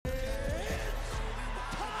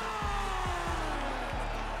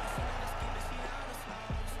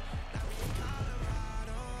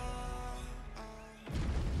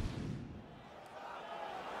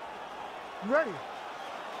ready.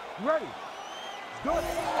 You ready? Let's do it.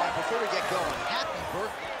 All right, before we get going, happy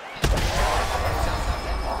birthday.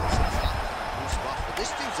 Bruce Buffer.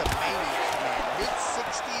 This dude's a maniac, man.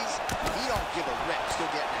 Mid-60s, he don't give a rip.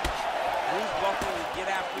 Still getting at it. Bruce Buffer will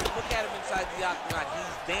get after him. Look at him inside the octagon.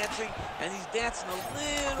 He's dancing, and he's dancing a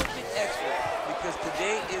little bit extra because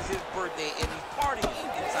today is his birthday, and he's partying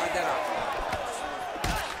inside that octagon.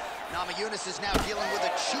 Namajunas is now dealing with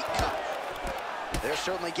a cheek cut. They're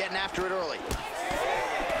certainly getting after it early.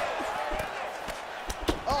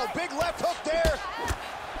 Oh, big left hook there.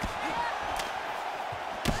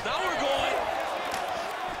 Now we're going.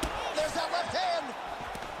 There's that left hand.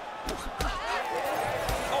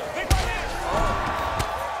 Oh, big right hand.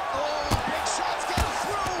 Oh, big shots getting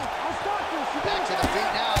through. I'll start this. Back to the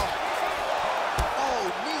feet now. Oh,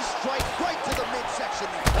 knee strike right to the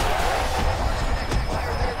midsection there. Heart connection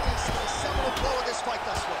fire there, DC. The seminal blow of this fight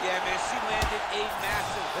thus far. Yeah, man, she landed a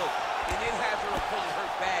massive hook, and it has her opponent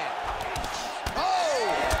hurt bad. Oh!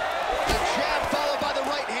 The jab followed by the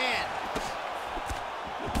right hand.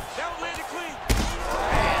 That one landed clean.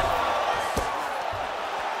 Man.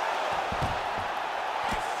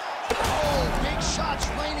 Oh, big shots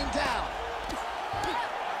raining down.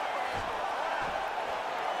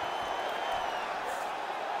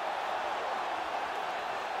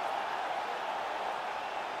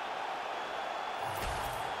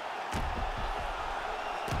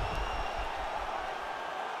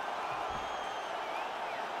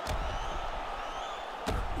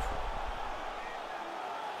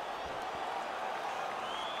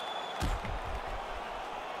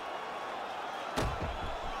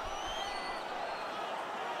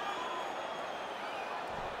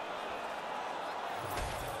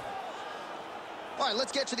 All right,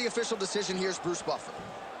 let's get to the official decision. Here's Bruce Buffer.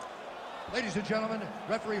 Ladies and gentlemen,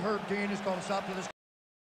 referee Herb Dean has called a stop to this